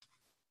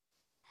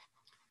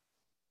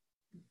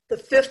The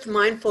fifth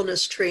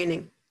mindfulness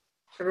training.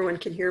 Everyone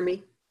can hear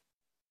me?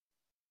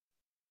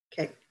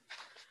 Okay.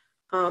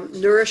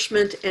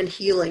 Nourishment and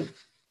healing.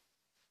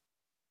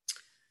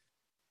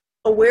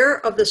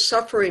 Aware of the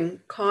suffering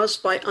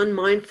caused by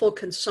unmindful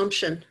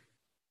consumption,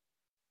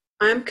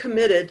 I am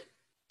committed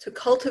to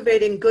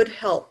cultivating good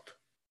health,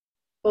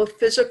 both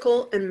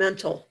physical and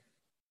mental,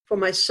 for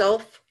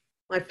myself,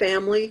 my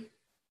family,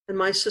 and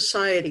my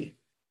society,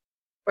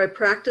 by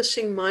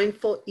practicing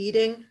mindful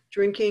eating,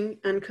 drinking,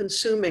 and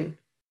consuming.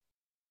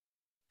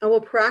 I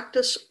will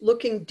practice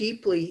looking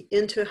deeply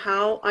into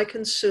how I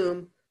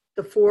consume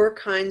the four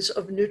kinds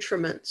of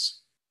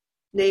nutriments,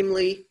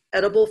 namely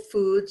edible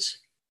foods,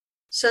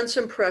 sense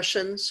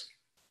impressions,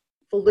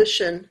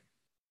 volition,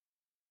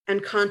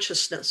 and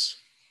consciousness.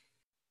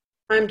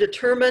 I am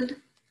determined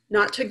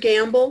not to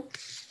gamble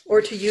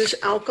or to use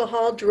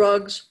alcohol,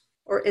 drugs,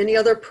 or any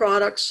other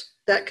products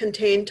that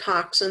contain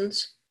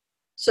toxins,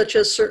 such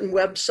as certain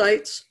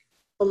websites,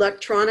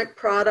 electronic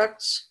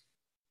products,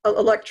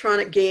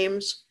 electronic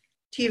games,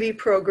 TV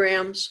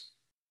programs,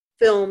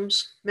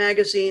 films,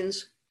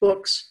 magazines,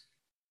 books,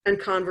 and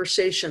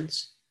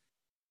conversations.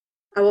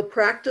 I will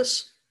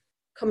practice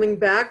coming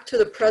back to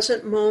the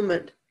present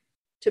moment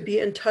to be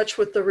in touch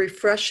with the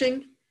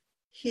refreshing,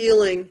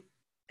 healing,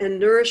 and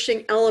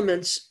nourishing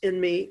elements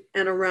in me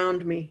and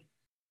around me,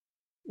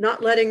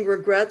 not letting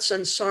regrets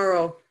and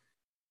sorrow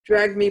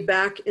drag me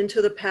back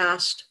into the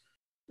past,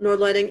 nor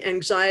letting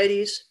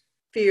anxieties,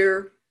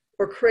 fear,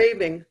 or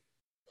craving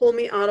pull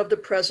me out of the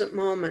present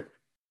moment.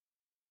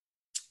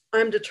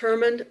 I'm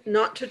determined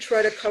not to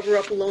try to cover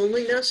up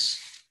loneliness,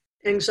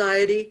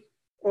 anxiety,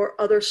 or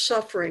other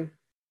suffering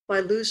by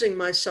losing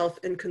myself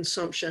in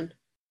consumption.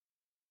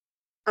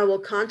 I will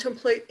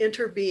contemplate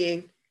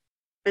interbeing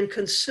and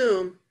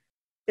consume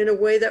in a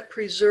way that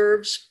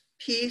preserves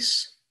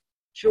peace,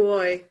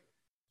 joy,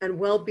 and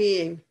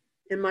well-being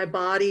in my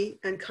body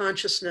and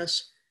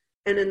consciousness,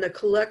 and in the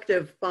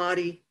collective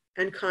body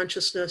and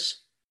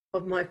consciousness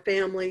of my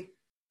family,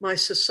 my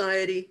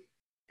society,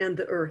 and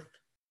the earth.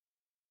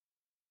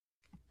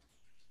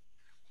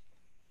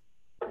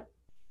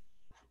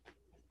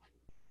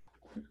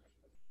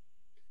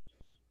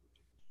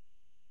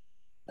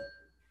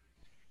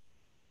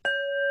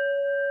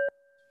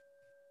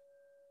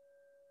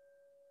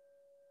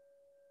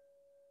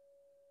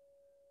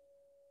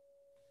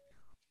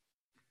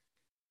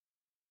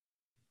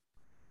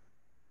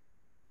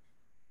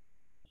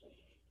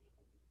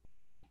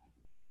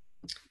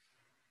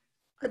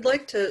 I'd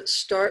like to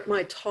start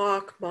my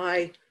talk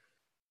by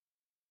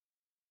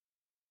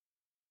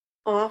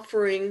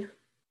offering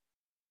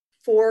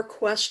 4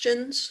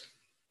 questions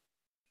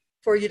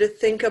for you to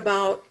think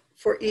about,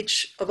 for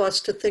each of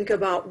us to think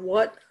about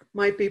what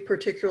might be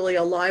particularly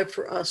alive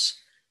for us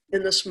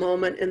in this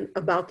moment and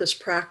about this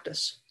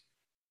practice.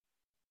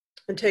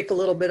 And take a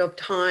little bit of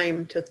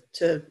time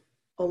to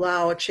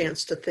allow a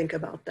chance to think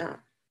about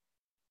that.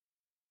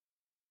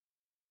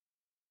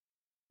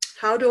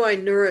 How do I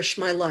nourish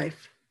my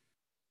life?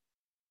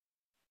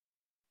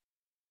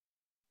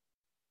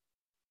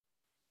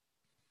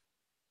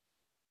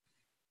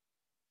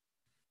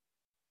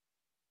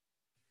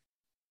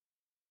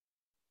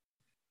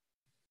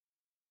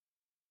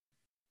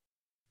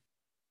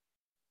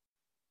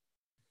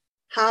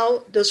 How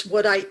does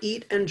what I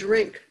eat and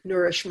drink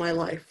nourish my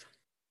life?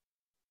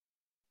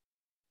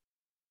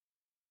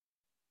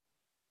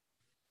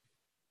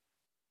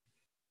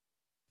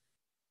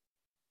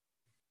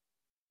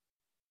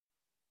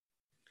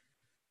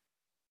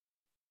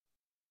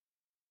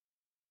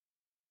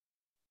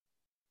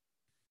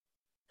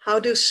 How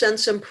do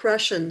sense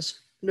impressions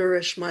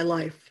nourish my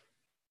life?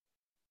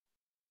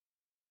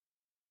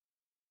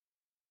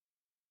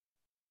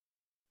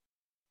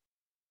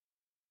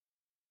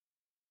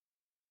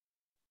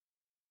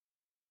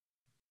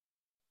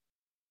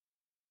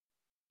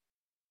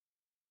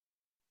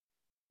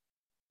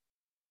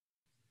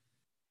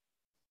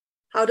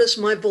 How does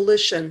my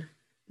volition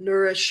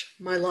nourish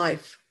my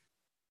life?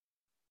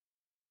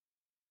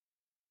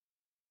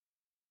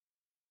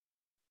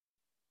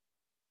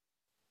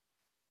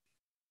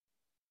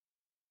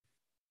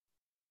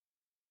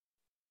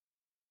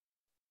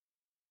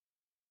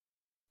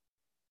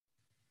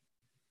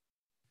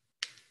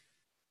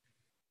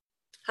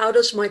 How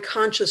does my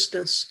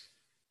consciousness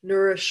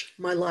nourish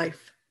my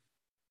life?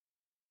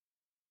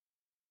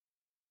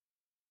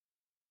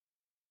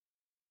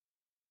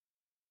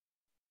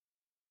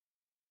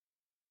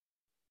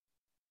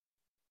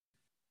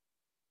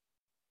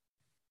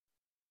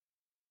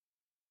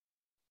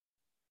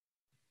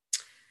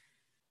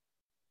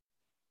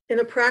 In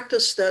a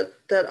practice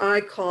that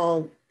I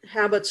call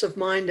habits of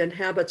mind and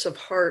habits of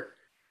heart,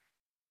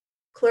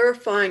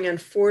 clarifying and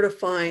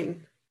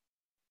fortifying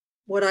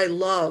what I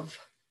love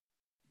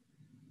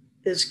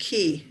is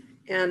key.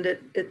 And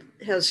it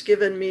has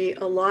given me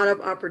a lot of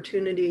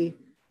opportunity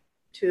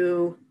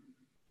to,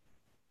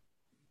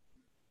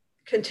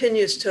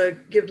 continues to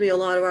give me a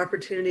lot of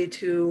opportunity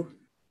to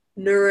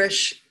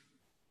nourish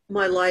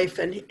my life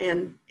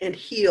and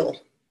heal.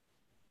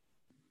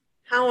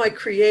 how I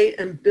create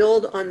and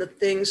build on the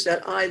things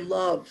that I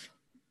love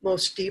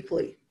most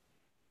deeply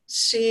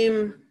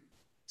seems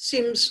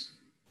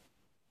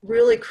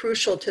really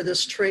crucial to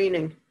this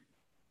training.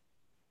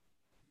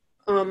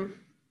 I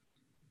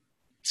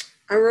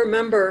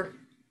remember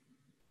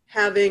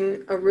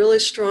having a really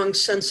strong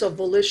sense of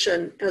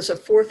volition as a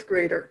fourth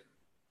grader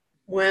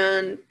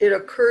when it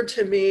occurred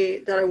to me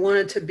that I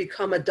wanted to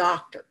become a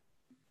doctor.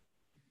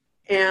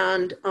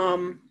 And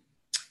I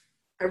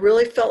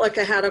really felt like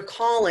I had a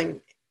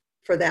calling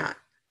for that.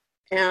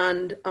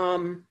 And,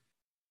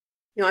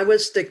 I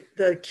was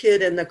the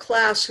kid in the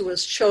class who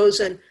was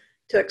chosen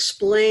to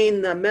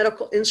explain the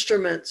medical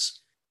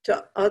instruments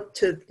to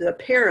the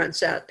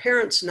parents at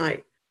parents'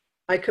 night.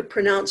 I could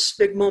pronounce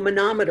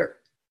sphygmomanometer.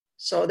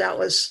 So that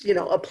was,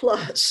 a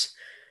plus.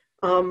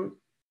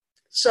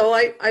 So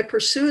I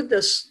pursued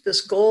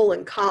this goal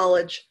in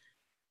college.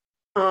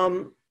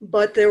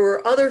 But there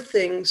were other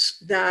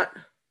things that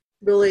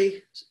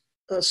really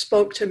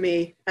spoke to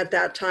me at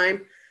that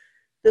time.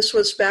 This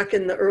was back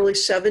in the early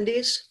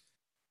 70s.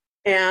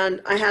 And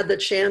I had the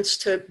chance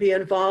to be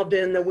involved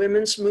in the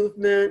women's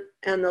movement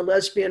and the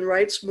lesbian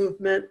rights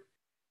movement.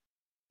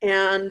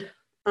 And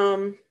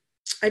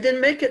I didn't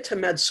make it to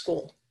med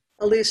school,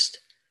 at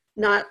least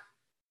not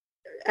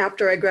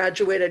after I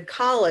graduated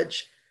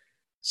college.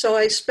 So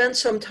I spent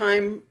some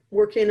time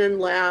working in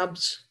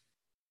labs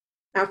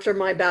after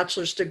my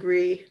bachelor's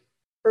degree,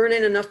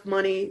 earning enough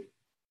money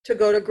to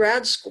go to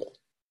grad school.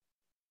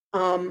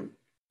 And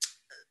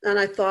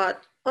I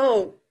thought,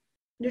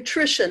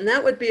 nutrition,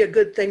 that would be a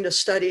good thing to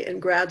study in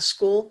grad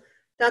school.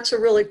 That's a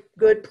really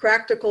good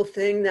practical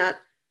thing that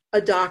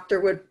a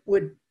doctor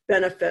would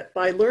benefit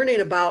by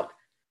learning about.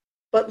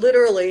 But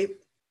literally,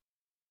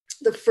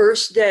 the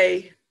first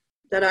day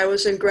that I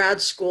was in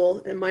grad school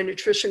in my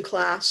nutrition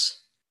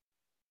class,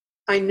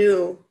 I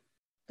knew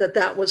that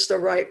that was the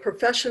right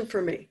profession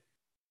for me.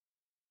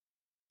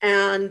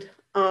 And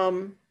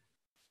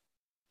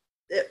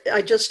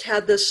I just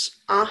had this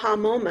aha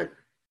moment.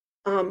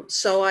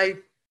 So I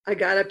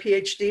got a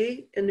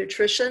PhD in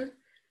nutrition,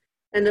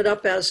 ended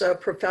up as a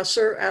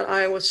professor at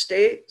Iowa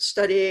State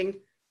studying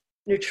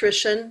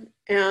nutrition,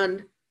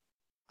 and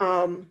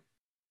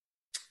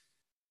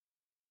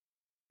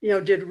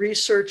did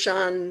research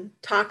on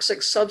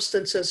toxic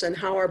substances and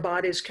how our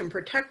bodies can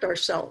protect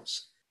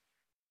ourselves.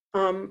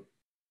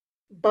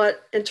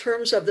 But in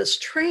terms of this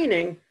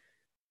training,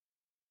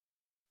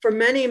 for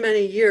many,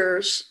 many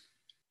years,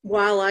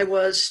 while I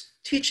was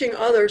teaching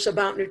others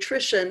about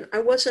nutrition, I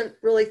wasn't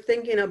really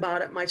thinking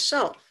about it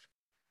myself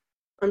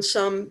in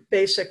some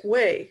basic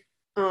way.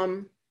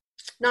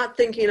 Not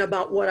thinking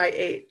about what I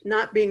ate,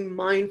 not being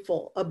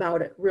mindful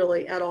about it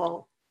really at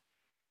all.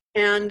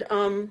 And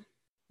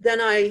then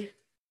I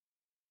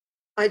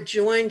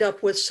joined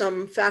up with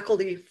some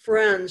faculty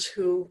friends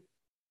who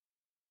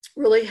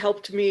really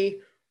helped me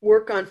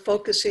work on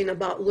focusing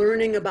about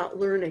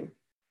learning,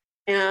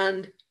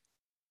 and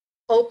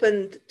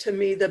opened to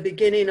me the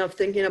beginning of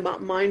thinking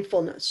about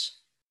mindfulness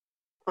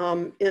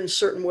in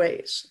certain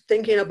ways,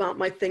 thinking about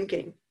my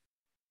thinking.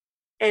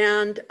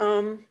 And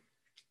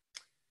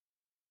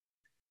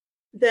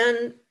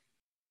then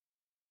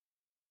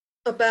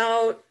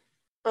about,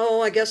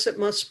 I guess it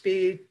must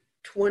be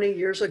 20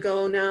 years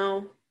ago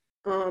now,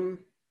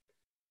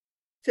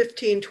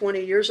 15,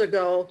 20 years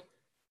ago,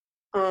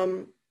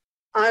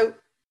 I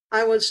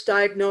was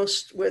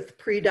diagnosed with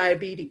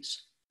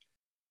prediabetes.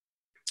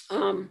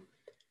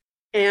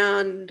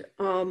 And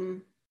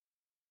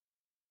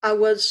I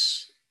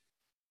was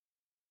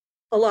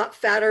a lot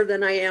fatter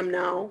than I am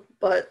now,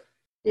 but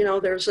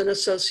there's an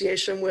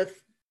association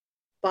with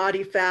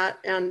body fat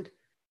and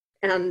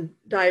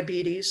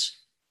diabetes.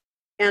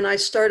 And I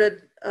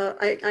started,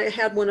 I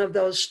had one of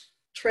those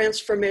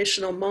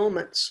transformational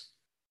moments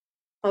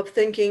of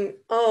thinking,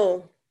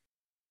 I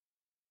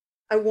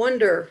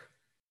wonder,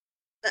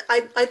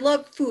 I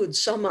love food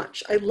so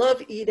much. I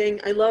love eating.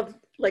 I love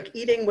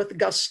eating with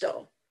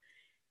gusto.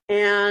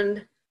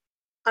 And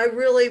I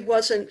really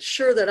wasn't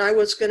sure that I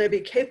was going to be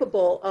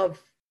capable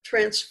of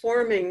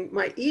transforming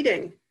my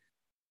eating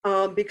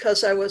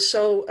because I was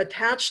so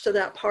attached to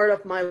that part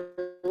of my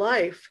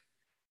life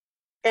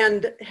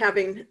and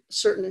having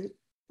certain,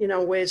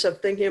 ways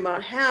of thinking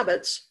about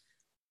habits.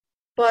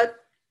 But,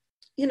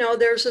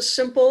 there's a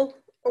simple,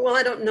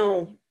 I don't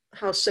know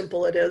how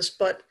simple it is,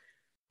 but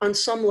on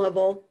some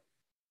level,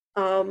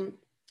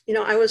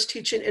 I was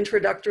teaching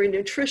introductory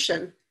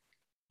nutrition,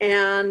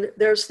 and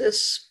there's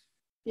this,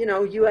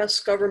 US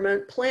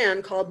government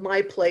plan called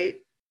MyPlate,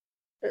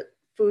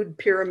 food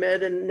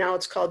pyramid, and now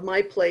it's called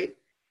MyPlate.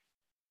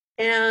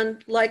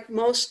 And like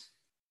most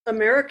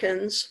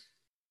Americans,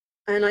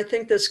 and I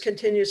think this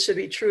continues to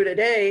be true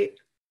today,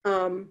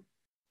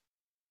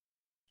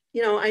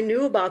 I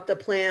knew about the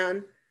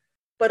plan,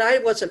 but I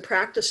wasn't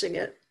practicing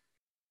it.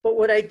 But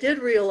what I did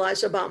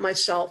realize about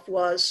myself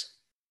was,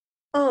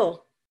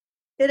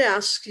 it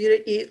asks you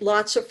to eat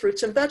lots of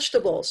fruits and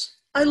vegetables.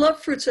 I love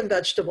fruits and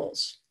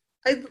vegetables.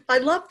 I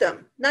love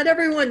them. Not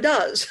everyone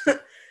does.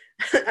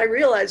 I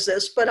realize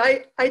this, but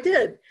I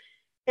did.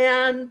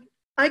 And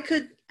I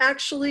could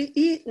actually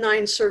eat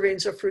 9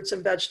 servings of fruits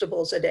and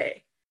vegetables a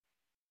day.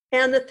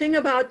 And the thing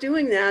about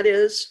doing that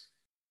is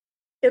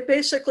it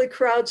basically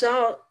crowds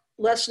out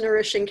less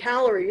nourishing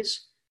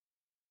calories.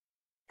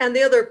 And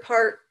the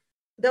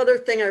other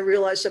thing I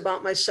realized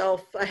about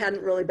myself I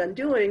hadn't really been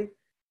doing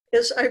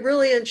is I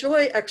really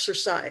enjoy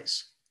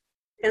exercise.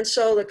 And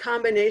so the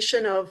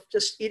combination of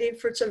just eating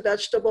fruits and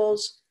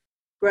vegetables,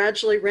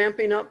 gradually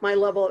ramping up my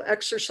level of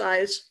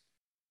exercise,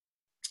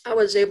 I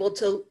was able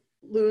to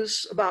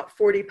lose about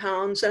 40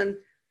 pounds and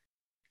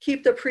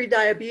keep the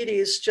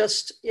pre-diabetes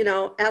just,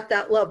 at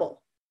that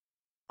level.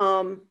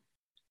 And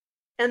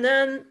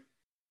then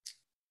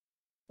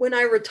when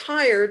I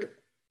retired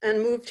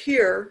and moved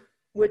here,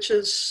 which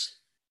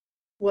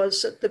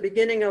was at the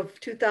beginning of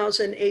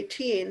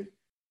 2018,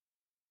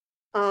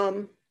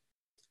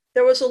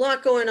 there was a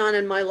lot going on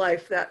in my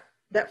life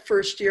that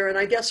first year, and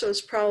I guess it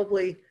was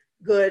probably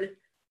good.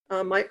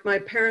 My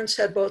parents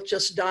had both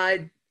just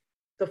died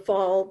the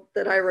fall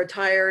that I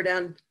retired,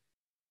 and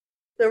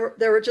there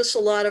were just a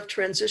lot of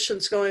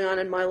transitions going on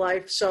in my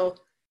life. So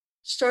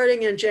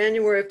starting in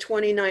January of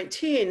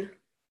 2019,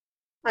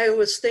 I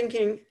was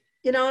thinking,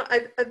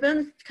 I've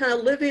been kind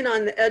of living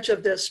on the edge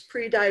of this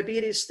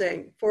pre-diabetes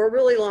thing for a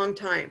really long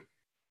time.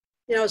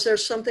 Is there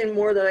something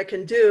more that I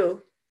can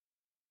do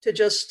to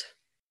just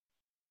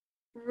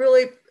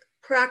really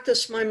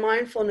practice my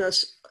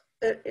mindfulness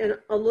in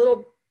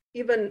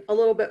even a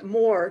little bit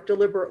more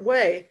deliberate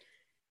way?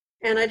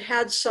 And I'd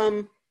had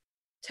some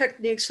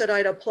techniques that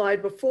I'd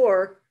applied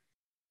before,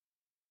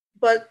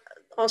 but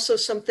also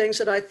some things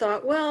that I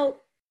thought,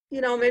 well,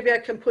 maybe I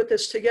can put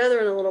this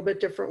together in a little bit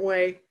different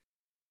way.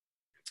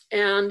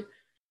 And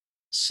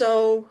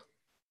so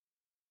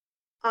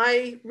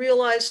I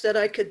realized that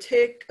I could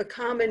take a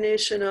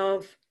combination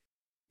of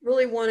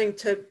really wanting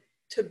to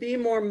be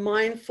more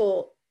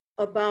mindful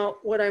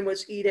about what I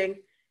was eating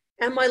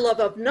and my love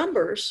of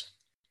numbers,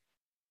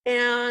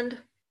 and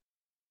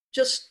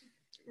just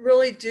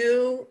really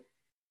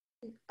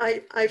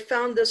I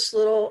found this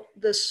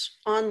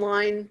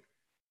online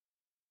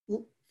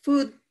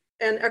food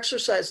and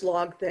exercise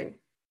log thing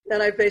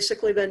that I've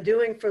basically been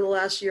doing for the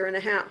last year and a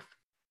half.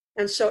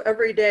 And so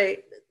every day,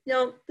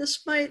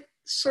 this might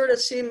sort of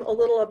seem a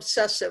little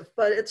obsessive,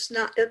 but it's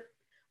not.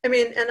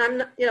 And I'm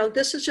not,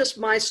 this is just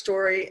my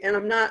story, and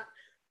I'm not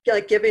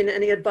like giving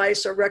any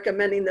advice or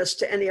recommending this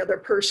to any other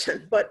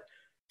person. But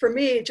for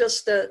me,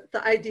 just the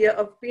idea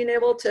of being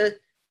able to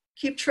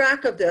keep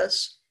track of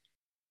this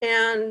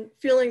and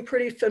feeling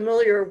pretty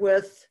familiar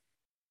with,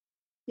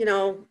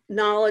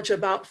 knowledge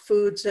about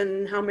foods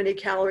and how many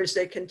calories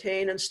they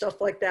contain and stuff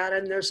like that.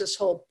 And there's this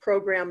whole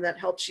program that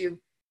helps you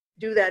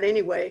do that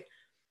anyway.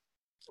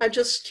 I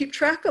just keep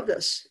track of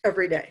this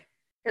every day.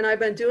 And I've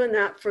been doing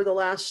that for the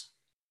last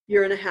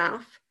year and a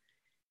half.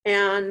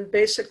 And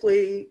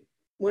basically,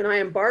 when I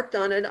embarked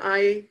on it,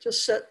 I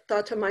just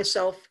thought to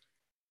myself,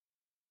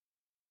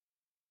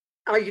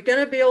 are you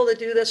going to be able to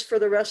do this for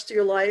the rest of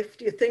your life?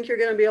 Do you think you're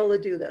going to be able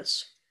to do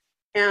this?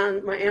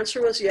 And my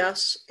answer was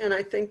yes. And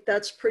I think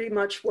that's pretty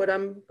much what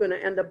I'm going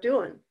to end up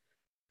doing.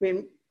 I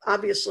mean,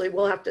 obviously,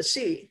 we'll have to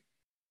see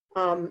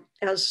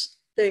as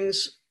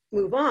things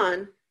move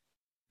on.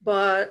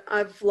 But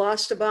I've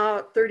lost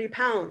about 30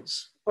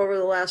 pounds over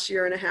the last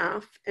year and a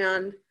half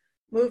and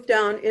moved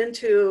down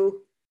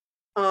into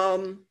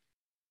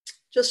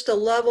just a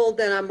level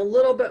that I'm a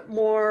little bit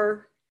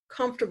more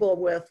comfortable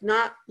with,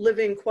 not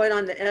living quite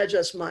on the edge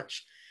as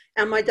much.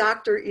 And my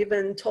doctor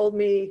even told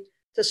me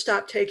to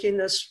stop taking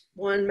this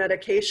one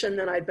medication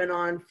that I'd been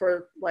on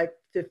for like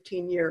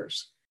 15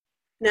 years.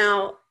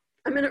 Now,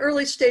 I'm in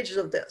early stages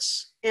of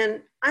this,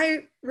 and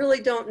I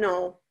really don't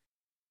know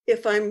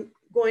if I'm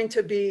going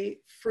to be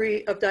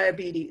free of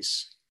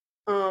diabetes.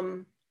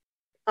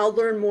 I'll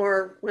learn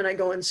more when I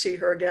go and see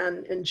her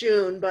again in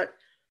June, but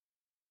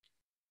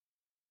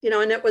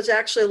and it was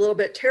actually a little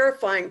bit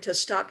terrifying to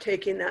stop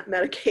taking that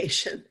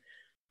medication.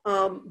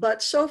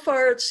 But so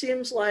far it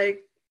seems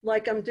like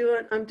I'm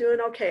doing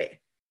okay.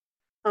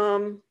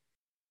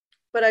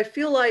 But I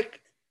feel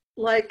like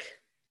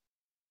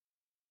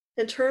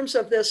in terms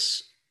of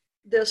this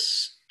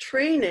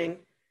training,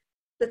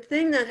 the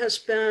thing that has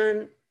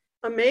been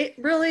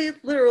really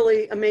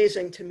literally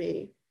amazing to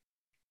me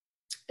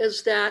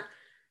is that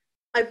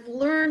I've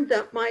learned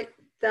that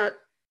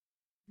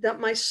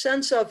my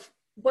sense of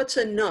what's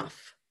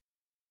enough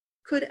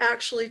could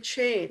actually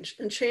change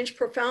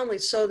profoundly,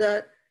 so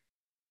that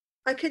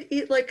I could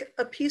eat like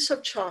a piece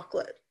of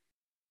chocolate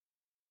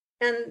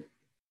and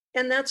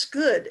that's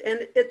good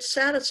and it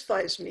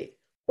satisfies me,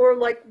 or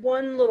like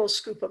one little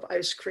scoop of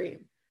ice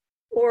cream,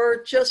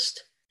 or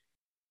just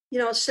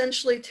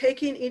essentially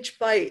taking each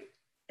bite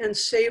and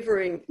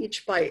savoring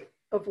each bite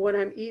of what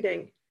I'm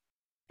eating.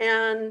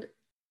 And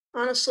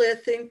honestly, I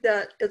think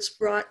that it's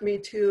brought me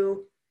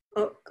to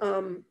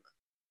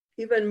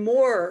even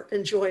more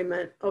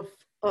enjoyment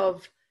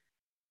of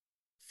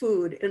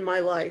food in my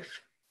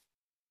life.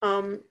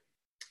 And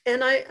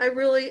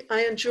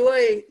I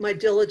enjoy my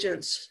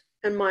diligence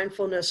and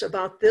mindfulness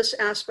about this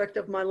aspect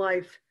of my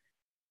life.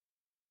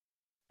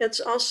 it's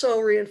also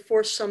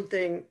reinforced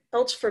something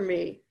else for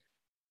me,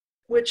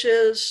 which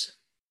is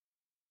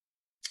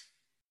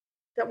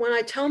that when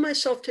I tell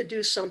myself to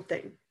do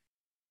something,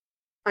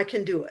 I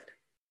can do it.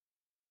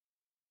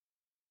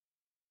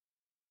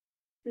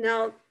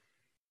 Now,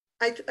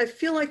 I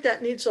feel like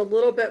that needs a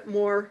little bit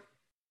more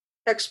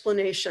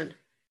explanation,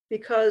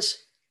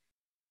 because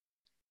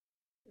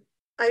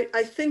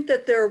I think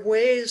that there are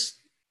ways,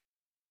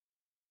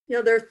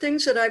 there are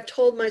things that I've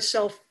told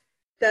myself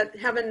that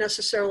haven't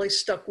necessarily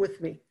stuck with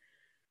me,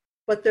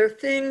 but there are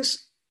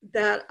things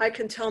that I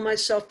can tell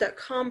myself that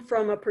come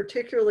from a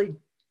particularly,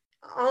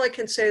 all I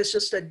can say is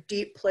just a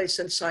deep place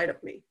inside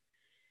of me.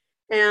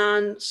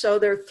 And so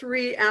there are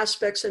three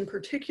aspects in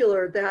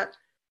particular that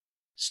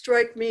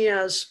strike me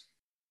as,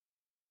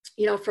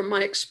 from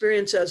my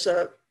experience as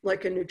a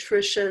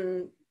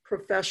nutrition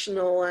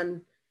professional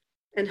and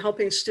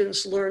helping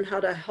students learn how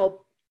to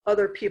help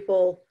other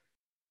people,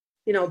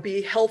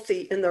 be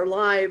healthy in their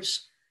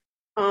lives.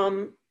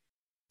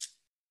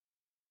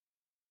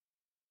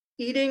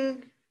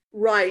 Eating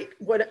right,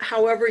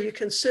 however you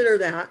consider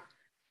that,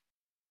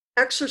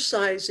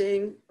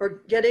 exercising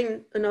or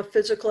getting enough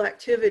physical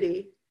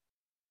activity,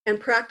 and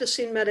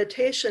practicing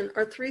meditation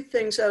are three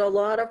things that a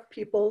lot of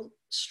people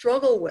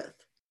struggle with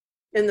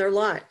in their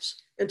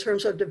lives in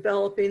terms of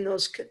developing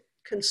those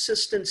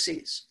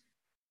consistencies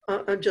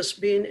of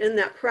just being in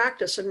that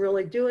practice and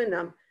really doing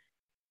them.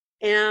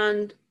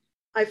 And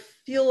I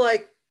feel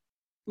like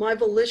my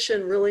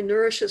volition really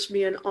nourishes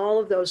me in all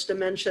of those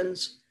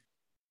dimensions.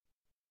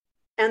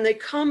 And they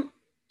come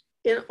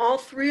in all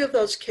three of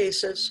those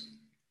cases.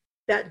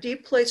 That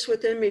deep place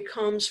within me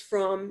comes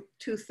from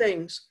two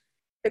things.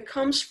 It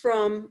comes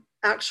from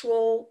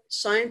actual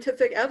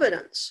scientific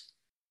evidence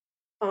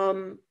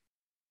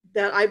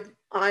that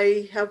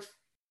I have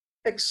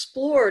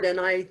explored, and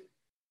I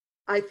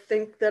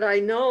think that I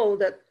know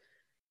that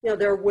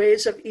there are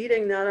ways of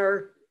eating that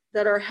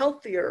are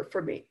healthier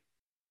for me,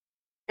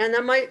 and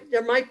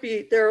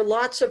there are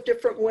lots of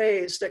different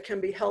ways that can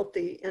be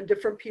healthy, and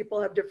different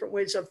people have different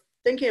ways of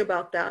thinking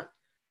about that.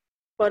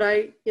 But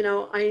I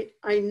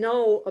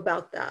know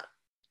about that,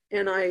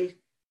 and I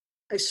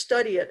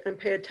study it and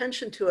pay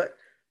attention to it.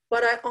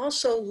 But I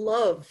also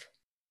love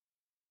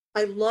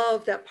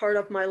that part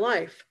of my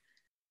life.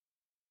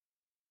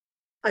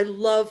 I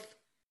love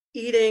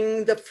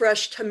eating the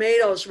fresh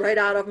tomatoes right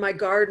out of my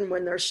garden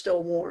when they're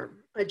still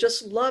warm. I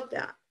just love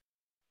that.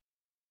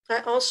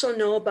 I also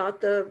know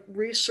about the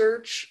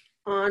research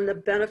on the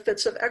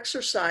benefits of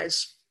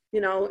exercise,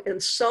 in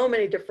so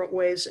many different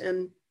ways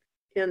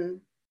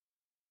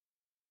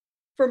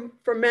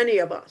for many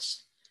of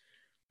us.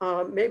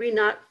 Maybe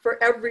not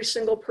for every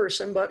single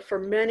person, but for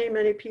many,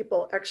 many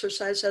people,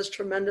 exercise has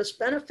tremendous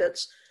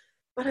benefits.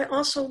 But I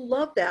also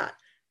love that.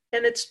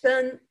 And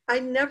I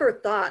never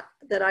thought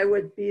that I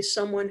would be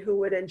someone who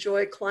would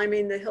enjoy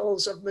climbing the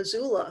hills of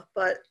Missoula,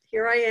 but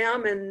here I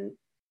am, and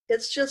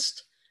it's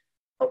just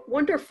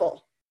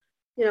wonderful.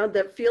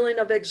 The feeling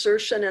of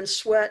exertion and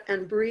sweat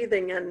and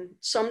breathing, and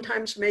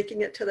sometimes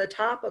making it to the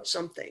top of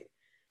something.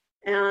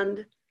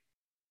 And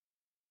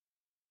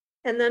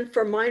then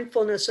for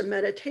mindfulness and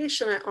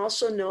meditation, I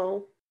also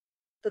know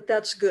that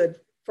that's good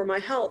for my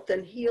health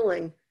and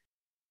healing.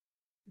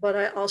 But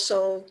I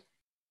also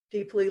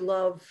deeply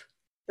love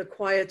the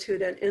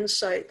quietude and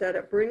insight that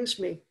it brings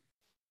me.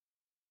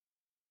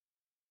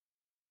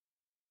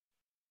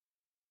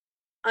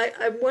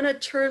 I want to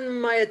turn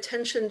my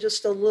attention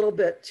just a little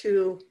bit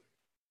to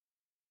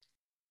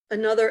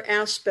another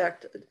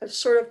aspect. I've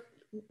sort of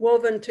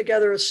woven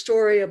together a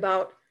story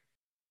about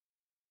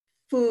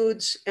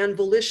foods and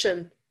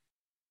volition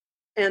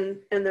and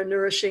the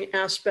nourishing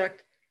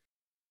aspect.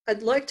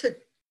 I'd like to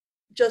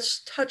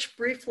just touch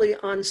briefly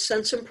on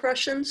sense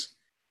impressions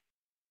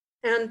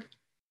and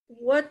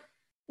what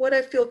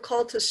I feel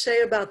called to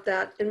say about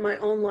that in my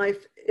own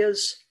life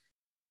is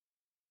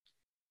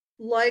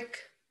like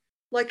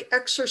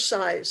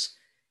exercise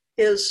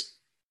is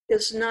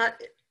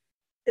not,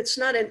 it's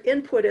not an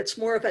input, it's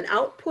more of an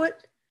output.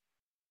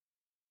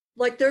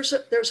 Like there's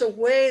a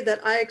way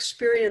that I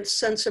experience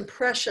sense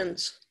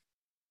impressions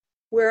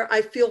where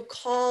I feel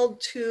called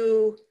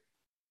to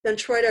then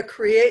try to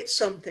create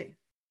something,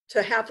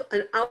 to have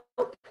an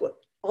output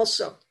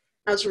also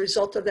as a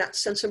result of that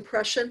sense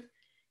impression.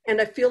 And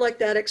I feel like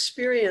that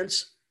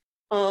experience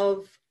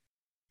of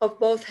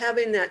both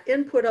having that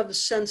input of the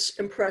sense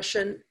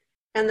impression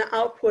and the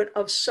output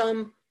of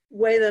some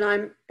way that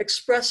I'm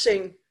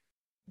expressing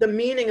the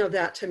meaning of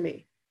that to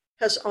me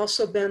has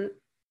also been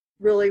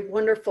really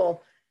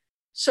wonderful.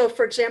 So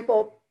for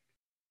example,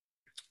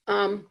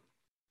 I'm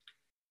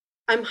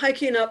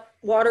hiking up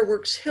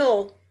Waterworks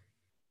Hill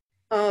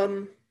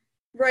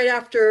right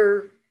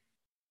after,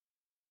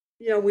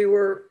 we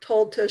were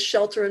told to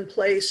shelter in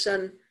place,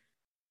 and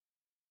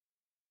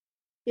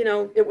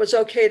it was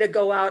okay to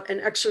go out and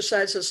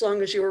exercise as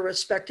long as you were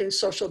respecting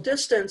social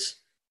distance.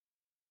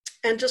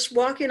 And just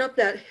walking up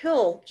that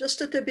hill,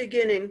 just at the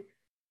beginning,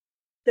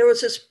 there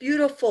was this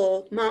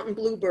beautiful mountain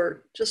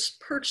bluebird just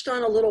perched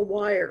on a little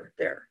wire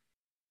there.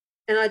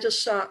 And I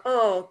just saw,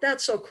 oh,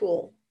 that's so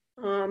cool.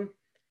 And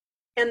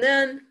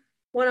then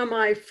one of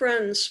my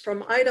friends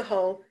from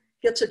Idaho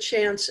gets a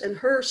chance in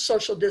her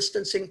social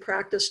distancing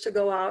practice to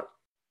go out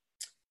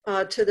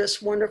to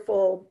this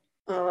wonderful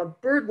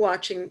bird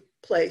watching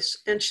place.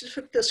 And she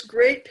took this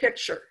great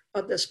picture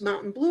of this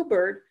mountain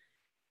bluebird.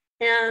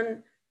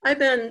 And I've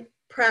been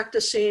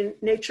practicing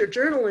nature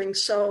journaling,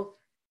 so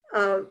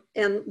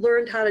and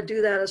learned how to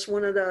do that as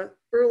one of the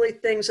early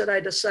things that I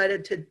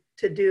decided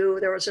to do.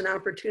 There was an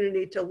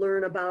opportunity to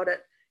learn about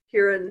it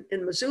here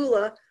in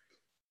Missoula.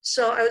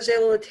 So I was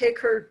able to take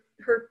her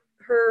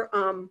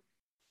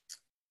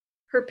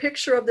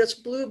picture of this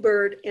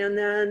bluebird and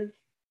then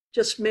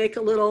just make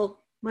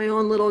my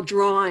own little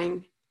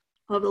drawing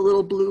of the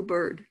little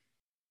bluebird.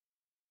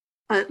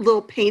 A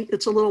little paint,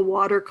 it's a little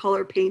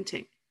watercolor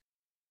painting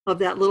of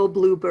that little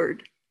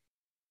bluebird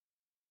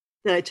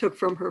that I took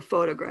from her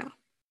photograph.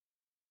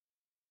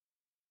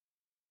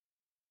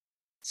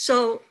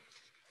 So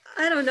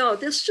I don't know,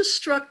 this just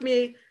struck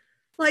me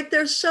like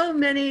there's so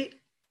many,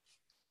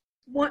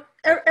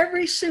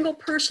 every single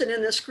person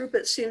in this group,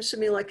 it seems to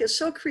me like, is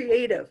so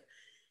creative.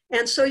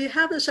 And so you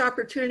have this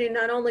opportunity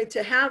not only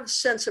to have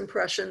sense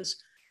impressions,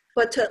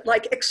 but to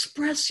like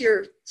express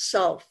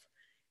yourself.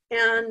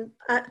 And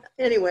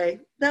anyway,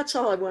 that's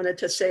all I wanted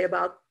to say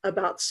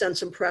about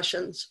sense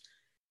impressions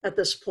at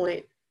this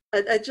point.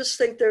 I just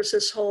think there's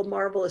this whole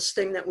marvelous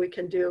thing that we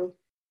can do.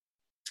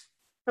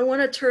 I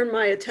want to turn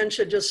my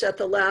attention just at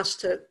the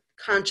last to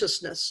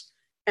consciousness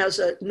as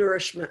a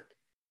nourishment.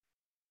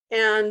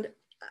 And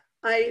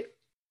I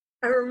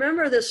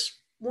remember this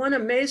one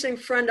amazing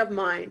friend of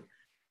mine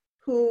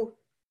who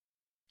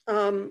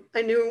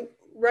I knew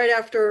right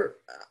after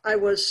I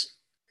was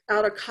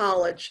out of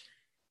college.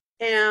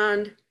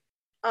 And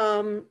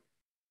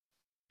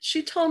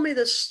she told me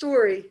this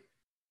story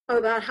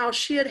about how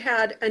she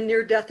had a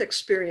near-death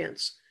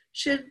experience.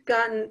 She had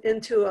gotten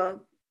into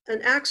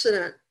an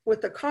accident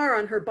with a car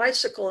on her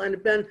bicycle and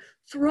had been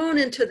thrown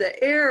into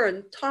the air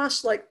and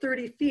tossed like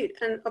 30 feet.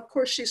 And of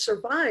course she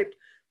survived,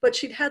 but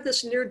she'd had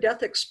this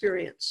near-death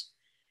experience.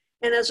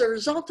 And as a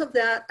result of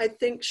that, I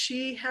think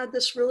she had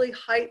this really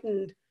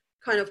heightened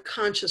kind of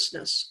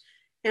consciousness.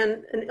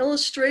 And an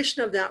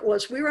illustration of that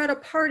was, we were at a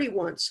party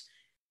once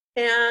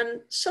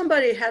and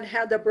somebody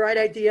had the bright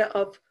idea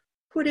of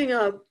putting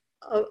a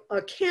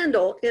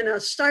candle in a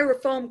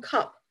styrofoam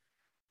cup.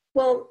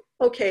 Well,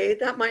 okay,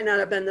 that might not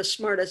have been the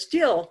smartest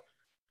deal,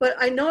 but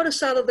I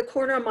noticed out of the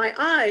corner of my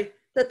eye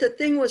that the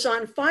thing was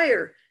on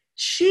fire.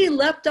 She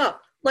leapt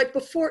up, like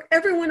before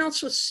everyone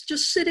else was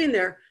just sitting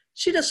there,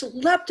 she just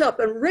leapt up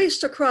and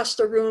raced across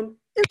the room,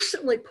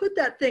 instantly put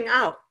that thing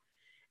out.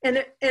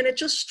 And it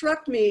just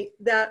struck me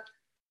that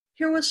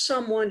here was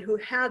someone who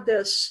had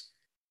this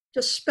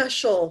just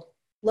special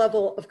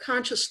level of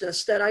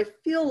consciousness that I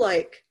feel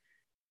like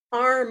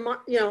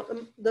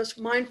this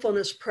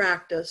mindfulness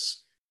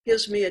practice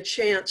gives me a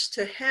chance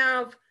to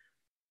have,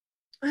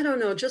 I don't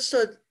know, just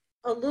a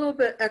little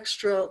bit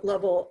extra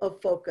level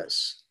of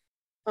focus.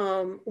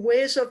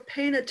 Ways of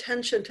paying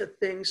attention to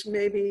things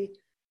maybe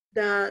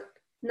that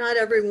not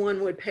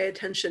everyone would pay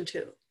attention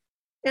to,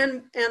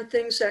 and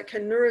things that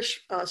can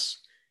nourish us.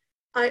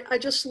 I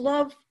just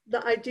love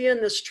the idea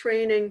in this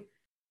training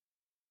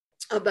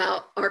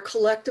about our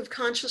collective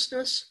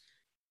consciousness.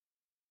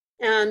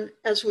 And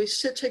as we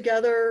sit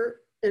together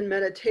in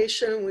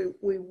meditation,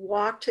 we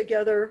walk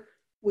together,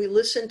 we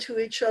listen to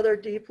each other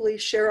deeply,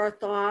 share our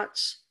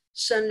thoughts,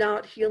 send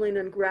out healing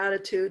and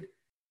gratitude.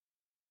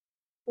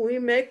 We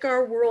make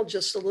our world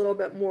just a little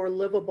bit more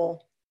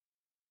livable.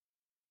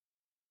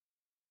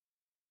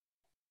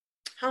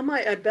 How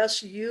might I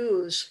best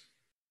use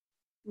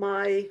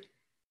my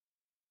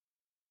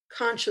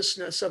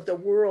consciousness of the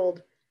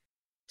world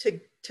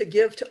to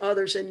give to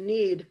others in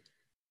need?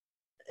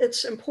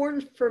 It's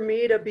important for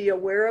me to be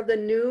aware of the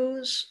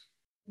news,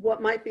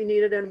 what might be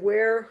needed and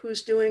where,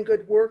 who's doing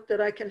good work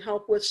that I can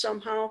help with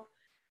somehow.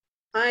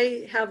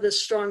 I have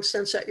this strong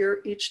sense that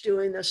you're each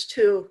doing this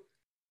too,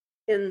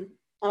 in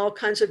all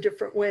kinds of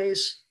different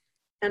ways.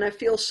 And I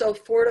feel so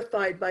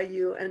fortified by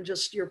you and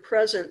just your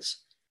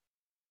presence.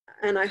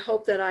 And I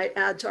hope that I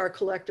add to our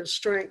collective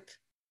strength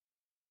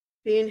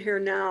being here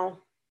now.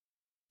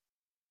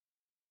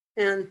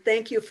 And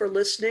thank you for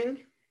listening.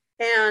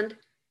 And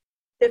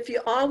if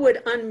you all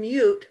would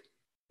unmute,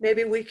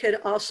 maybe we could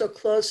also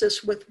close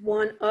this with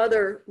one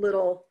other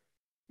little,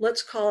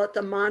 let's call it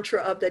the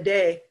mantra of the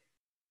day.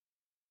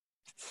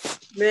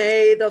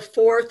 May the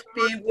fourth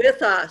be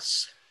with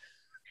us.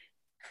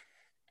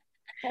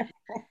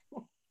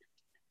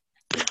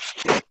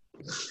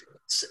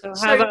 So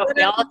how about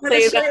we all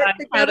say that on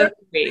count of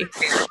 3?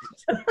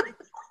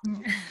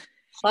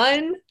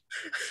 1,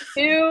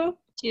 2,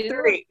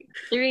 3.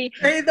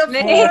 May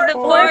the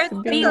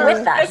fourth be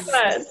with us.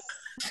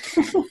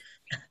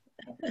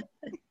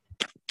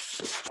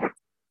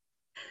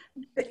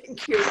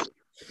 Thank you.